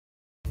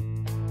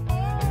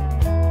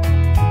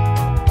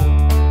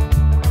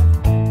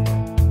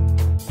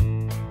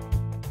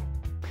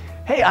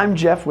Hey, I'm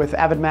Jeff with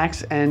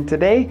AvidMax, and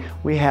today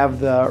we have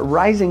the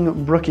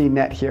Rising Brookie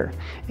net here.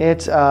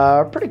 It's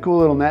a pretty cool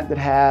little net that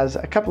has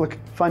a couple of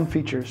fun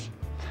features.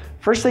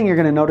 First thing you're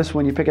going to notice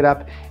when you pick it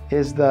up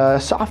is the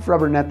soft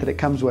rubber net that it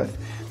comes with.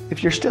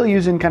 If you're still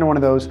using kind of one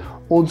of those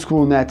old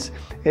school nets,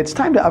 it's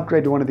time to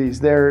upgrade to one of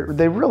these. They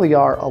really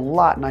are a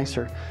lot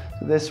nicer.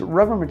 This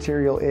rubber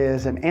material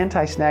is an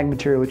anti-snag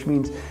material, which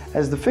means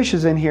as the fish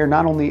is in here,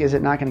 not only is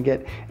it not going to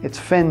get its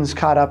fins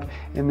caught up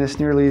in this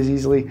nearly as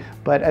easily,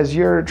 but as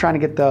you're trying to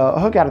get the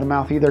hook out of the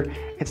mouth either,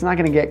 it's not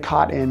going to get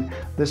caught in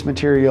this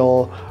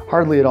material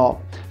hardly at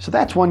all. So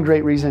that's one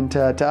great reason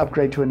to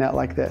upgrade to a net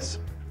like this.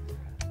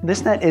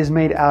 This net is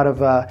made out of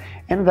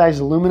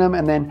anodized aluminum,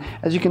 and then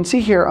as you can see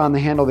here on the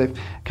handle, they've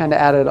kind of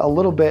added a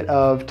little bit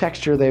of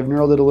texture. They've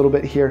knurled it a little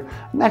bit here,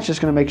 and that's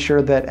just going to make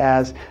sure that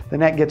as the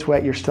net gets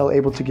wet, you're still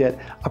able to get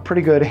a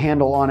pretty good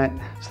handle on it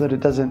so that it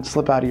doesn't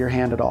slip out of your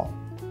hand at all.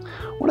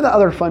 One of the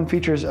other fun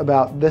features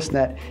about this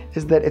net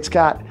is that it's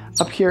got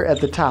up here at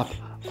the top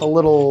a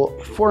little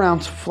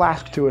 4-ounce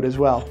flask to it as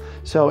well.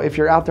 So if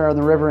you're out there on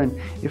the river and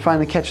you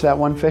finally catch that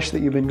one fish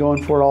that you've been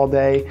going for all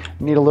day,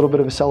 you need a little bit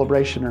of a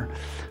celebration, or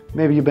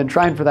maybe you've been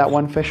trying for that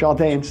one fish all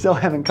day and still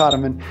haven't caught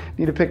him and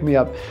need to pick me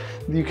up,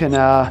 you can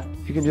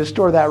just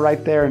store that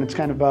right there, and it's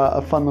kind of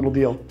a fun little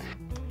deal.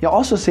 You'll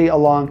also see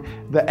along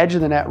the edge of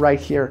the net right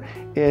here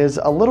is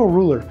a little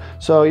ruler.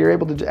 So you're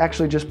able to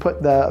actually just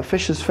put the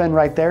fish's fin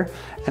right there.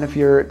 And if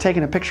you're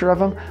taking a picture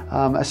of him,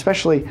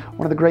 especially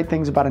one of the great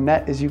things about a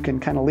net is you can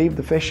kind of leave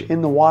the fish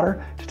in the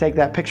water to take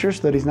that picture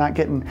so that he's not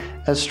getting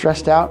as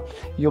stressed out.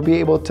 You'll be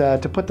able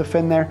to put the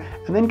fin there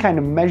and then kind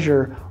of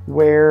measure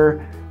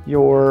where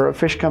your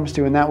fish comes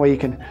to, and that way you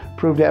can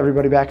prove to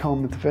everybody back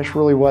home that the fish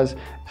really was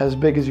as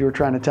big as you were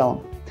trying to tell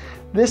them.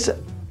 This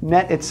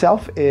net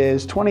itself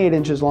is 28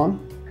 inches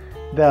long.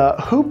 The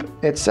hoop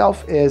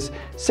itself is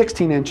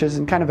 16 inches,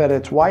 and kind of at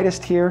its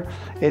widest here,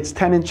 it's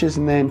 10 inches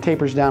and then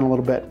tapers down a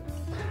little bit.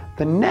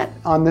 The net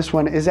on this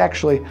one is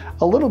actually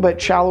a little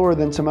bit shallower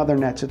than some other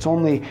nets. It's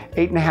only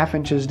 8.5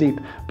 inches deep.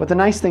 But the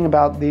nice thing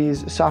about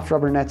these soft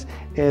rubber nets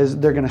is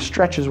they're going to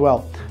stretch as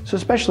well. So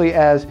especially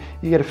as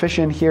you get a fish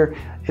in here,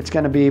 it's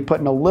going to be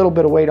putting a little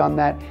bit of weight on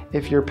that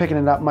if you're picking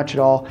it up much at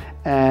all,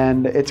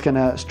 and it's going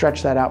to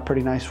stretch that out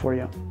pretty nice for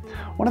you.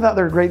 One of the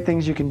other great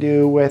things you can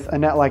do with a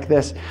net like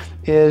this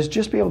is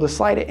just be able to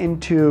slide it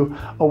into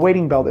a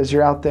wading belt as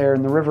you're out there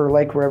in the river or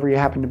lake, wherever you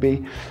happen to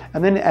be.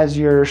 And then as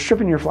you're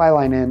stripping your fly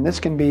line in, this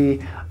can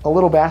be a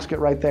little basket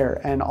right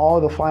there, and all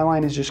of the fly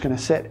line is just going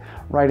to sit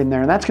right in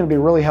there. And that's going to be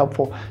really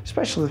helpful,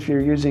 especially if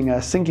you're using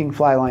a sinking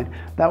fly line.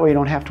 That way you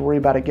don't have to worry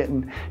about it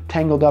getting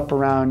tangled up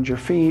around your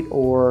feet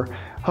or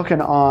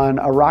hooking on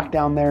a rock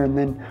down there, and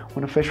then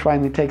when a fish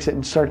finally takes it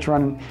and starts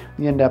running,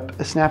 you end up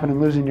snapping and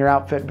losing your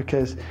outfit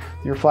because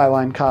your fly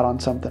line caught on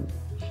something.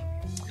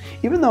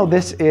 Even though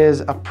this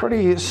is a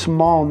pretty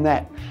small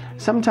net,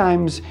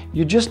 sometimes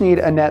you just need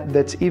a net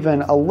that's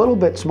even a little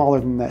bit smaller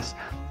than this.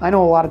 I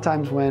know a lot of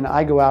times when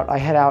I go out, I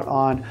head out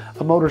on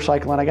a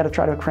motorcycle and I got to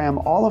try to cram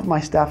all of my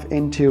stuff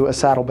into a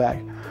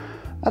saddlebag.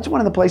 That's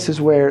one of the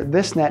places where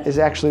this net is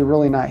actually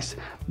really nice.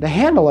 The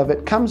handle of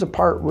it comes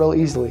apart real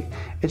easily.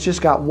 It's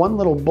just got one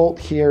little bolt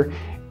here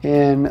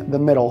in the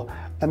middle,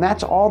 and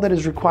that's all that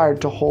is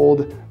required to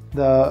hold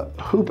the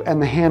hoop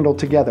and the handle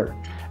together.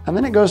 And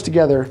then it goes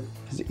together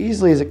as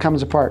easily as it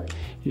comes apart.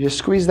 You just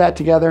squeeze that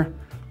together,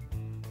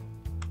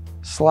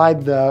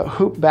 slide the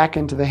hoop back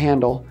into the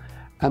handle,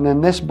 and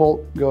then this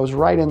bolt goes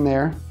right in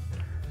there.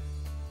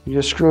 You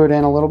just screw it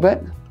in a little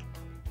bit,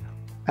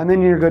 and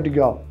then you're good to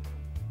go.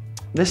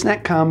 This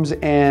net comes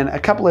in a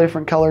couple of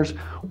different colors.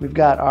 We've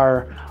got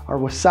our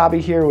wasabi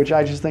here, which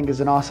I just think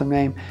is an awesome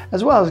name,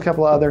 as well as a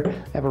couple of other.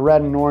 They have a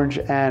red and orange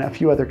and a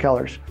few other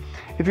colors.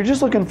 If you're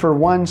just looking for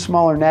one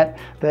smaller net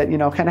that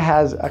kind of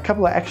has a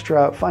couple of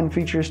extra fun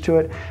features to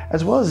it,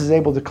 as well as is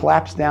able to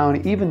collapse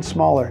down even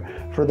smaller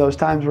for those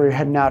times where you're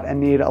heading out and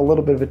need a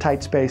little bit of a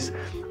tight space,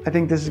 I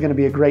think this is going to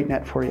be a great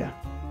net for you.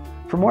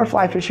 For more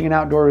fly fishing and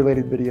outdoor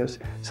related videos,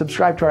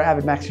 subscribe to our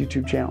AvidMax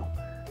YouTube channel.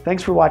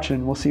 Thanks for watching,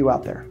 and we'll see you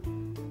out there.